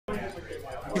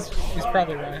He's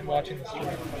probably watching the stream.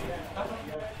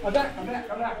 I'm back.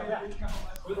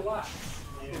 With a lot.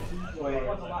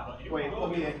 Wait, let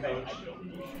me in, coach.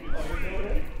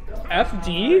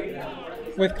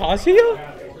 FD? With Kazuya?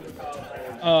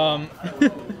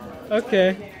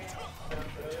 Okay.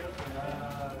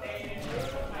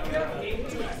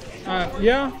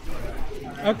 Yeah.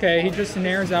 Okay, he just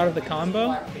nares out of the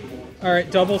combo.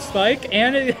 Alright, double spike,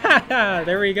 and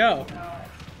there we go.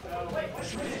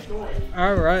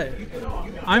 Alright.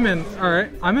 I'm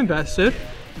invested.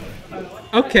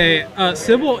 Okay,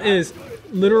 Cybil is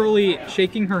literally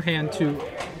shaking her hand to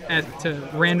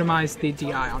randomize the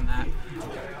DI on that.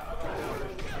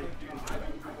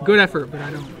 Good effort, but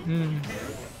I don't.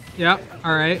 Yep,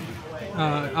 alright.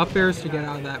 Up airs to get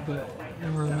out of that, but it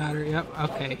doesn't really matter. Yep,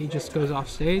 okay, he just goes off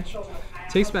stage.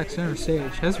 Takes back center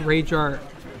stage. Has Rage Art.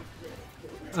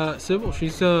 Cybil,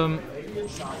 she's,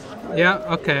 yeah,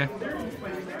 okay.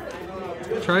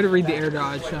 Try to read the air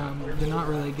dodge. Did not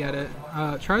really get it.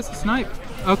 Tries to snipe.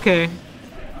 Okay.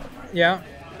 Yeah.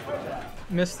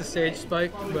 Missed the stage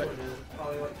spike, but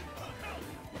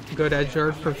good edge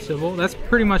guard for Cybil. That's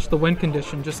pretty much the win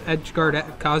condition. Just edge guard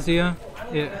at Kazuya.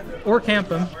 Yeah. Or camp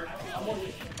him.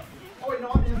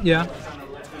 Yeah.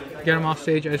 Get him off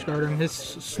stage, edge guard him. His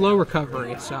slow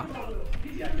recovery, so.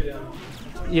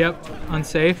 Yep.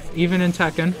 Unsafe. Even in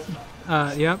Tekken.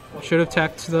 Yep. Should have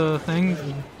teched the thing.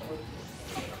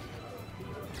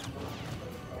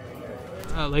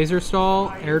 Laser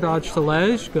stall, air dodge to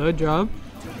ledge, good job.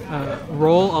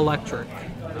 Roll electric.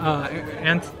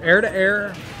 And air to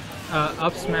air,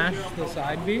 up smash the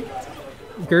side B.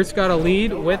 Gurt's got a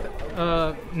lead with,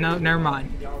 no, never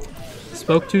mind.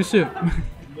 Spoke too soon.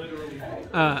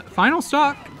 Final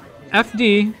stock,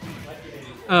 FD,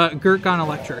 Gurt got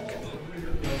electric.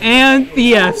 And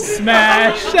the F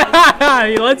smash!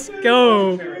 Let's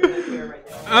go!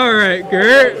 Alright,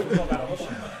 Gurt.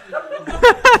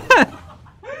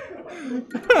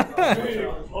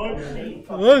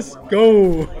 Let's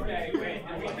go!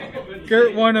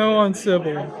 Gurt 1-0 on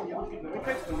Cybil.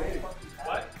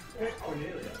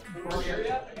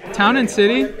 Town and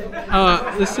City.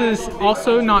 This is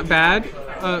also not bad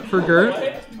for Gurt,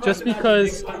 just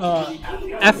because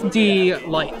FD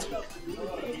light.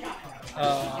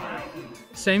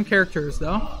 Same characters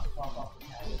though.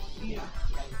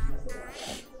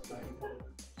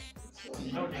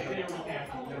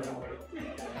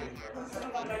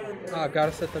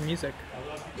 Gotta set the music.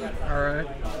 Alright.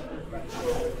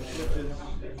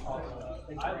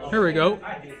 Here we go.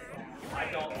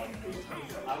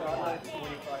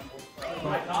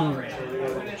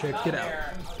 Check it out.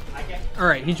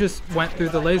 Alright, he just went through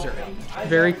the laser.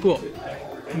 Very cool.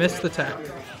 Missed the tech.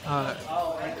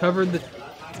 Covered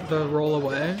the roll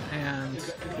away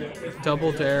and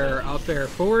double dare, up air,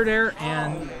 forward air,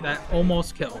 and that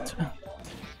almost killed.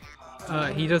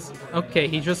 He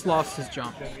just lost his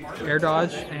jump. Air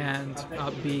dodge and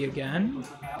up B again.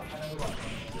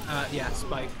 Yeah,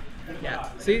 spike. Yeah,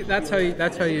 see, that's how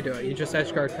you do it. You just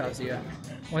edge guard Kazuya.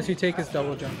 Once you take his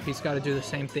double jump, he's got to do the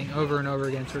same thing over and over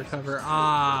again to recover.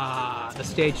 The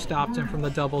stage stopped him from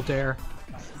the double dare.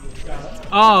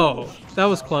 Oh, that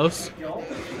was close.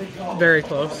 Very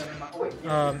close.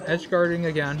 Edge guarding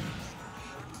again.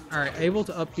 Alright, able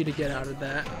to up B to get out of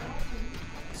that.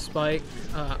 Spike,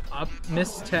 up,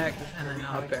 miss tech, and then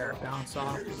up air, bounce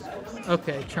off.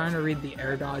 Okay, trying to read the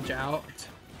air dodge out,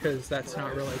 because that's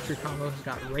not really a true combo. He's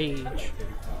got rage.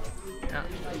 Yeah.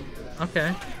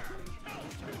 Okay.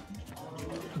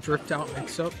 Drift out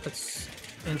mix up. That's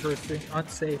interesting.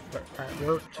 Unsafe, but that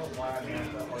worked.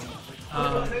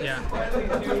 Yeah.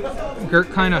 Gurt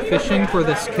kind of fishing for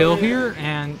this kill here,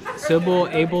 and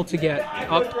Cybil able to get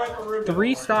up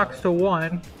 3 stocks to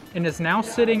 1. And is now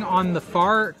sitting on the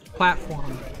far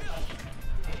platform.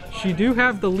 She do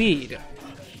have the lead.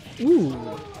 Ooh.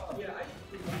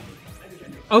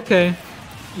 Okay.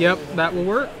 Yep, that will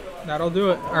work. That'll do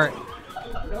it. Alright.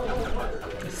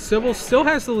 Cybil still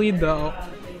has the lead though.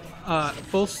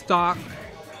 Full stock.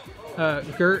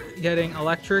 Gurt getting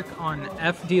electric on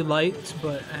FD light,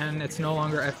 and it's no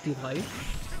longer FD light.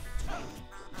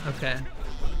 Okay.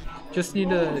 Just need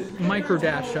to micro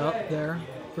dash up there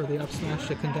for the up smash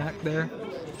to connect there.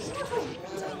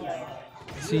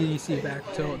 CDC back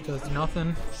tilt does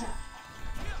nothing.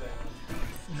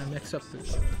 I'm gonna mix up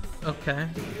the. Okay.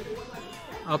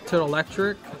 Up to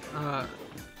electric.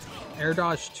 Air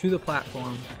dodge to the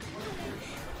platform.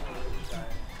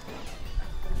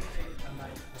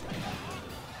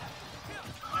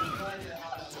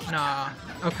 Nah.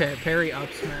 Okay, parry up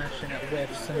smash and it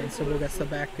whiffs, and Cybil gets the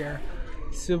back air.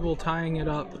 Cybil tying it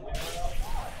up.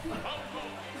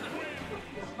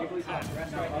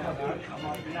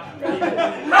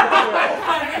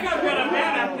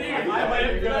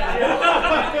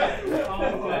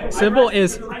 Cybil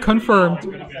is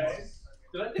confirmed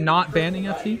not banning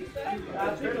FT.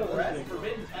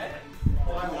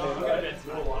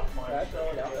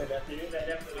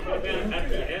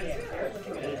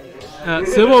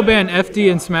 Cybil banned FD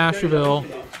in Smashville,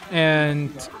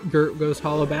 and Gurt goes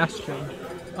Hollow Bastion.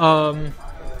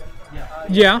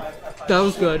 Yeah, that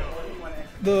was good.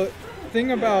 The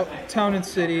thing about Town and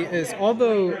City is,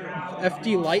 although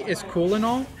FD Light is cool and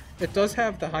all, it does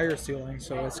have the higher ceiling,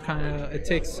 so it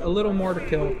takes a little more to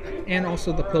kill, and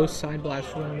also the close side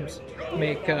blast rooms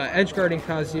make edge guarding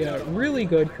Kazuya really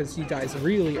good because he dies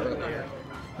really earlier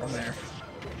from there.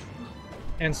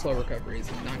 And slow recovery is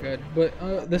not good, but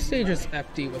the stage is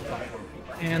FD with fire.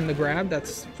 And the grab,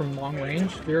 that's from long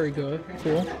range, very good,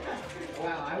 cool.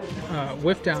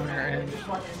 Whiff down there, and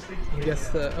I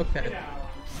guess okay.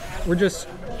 We're just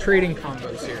trading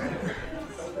combos here.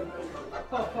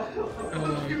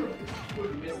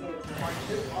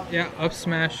 Yeah, up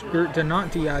smash. Gurt did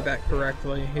not DI that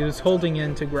correctly. He was holding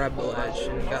in to grab the ledge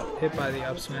and got hit by the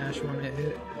up smash when it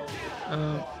hit.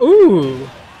 Ooh!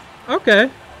 Okay.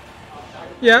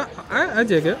 Yeah, I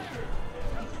dig it.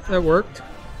 That worked.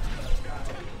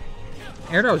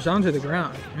 Air dodge down to the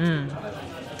ground.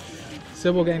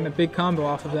 Cybil getting the big combo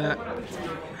off of that.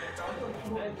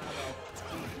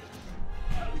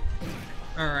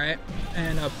 Alright,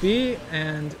 and up B,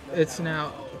 and it's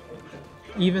now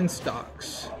even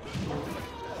stocks.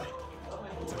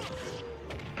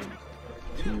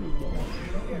 2.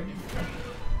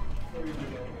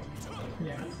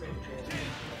 Yeah.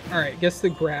 Alright, gets the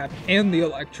grab and the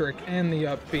electric and the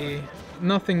up B.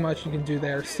 Nothing much you can do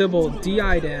there. Cybil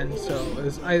DI'd in,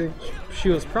 so she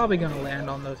was probably going to land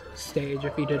on the stage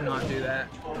if he did not do that.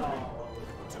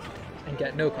 And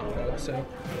get no combo, so.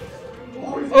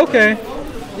 Okay.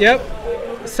 Yep.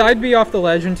 Side B off the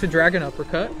ledge into Dragon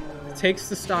Uppercut. Takes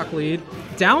the stock lead.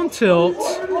 Down tilt.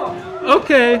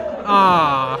 Okay.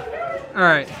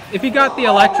 Alright. If he got the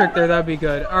electric there, that'd be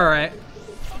good. Alright.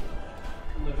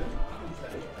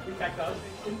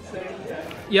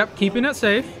 Yep, keeping it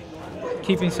safe.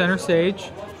 Keeping center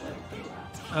stage.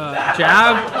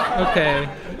 Jab. Okay.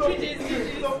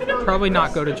 Probably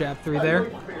not go to jab 3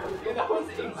 there.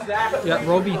 Yeah,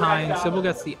 roll behind. Cybil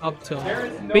gets the up tilt.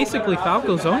 Basically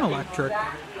Falco's own electric.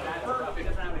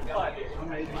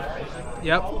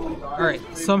 Yep. Alright,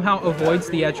 somehow avoids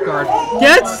the edge guard.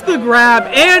 Gets the grab,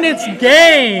 and it's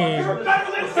game!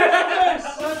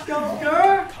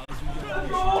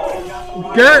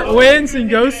 Gurt wins and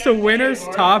goes to winner's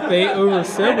top 8 over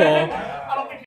Cybil.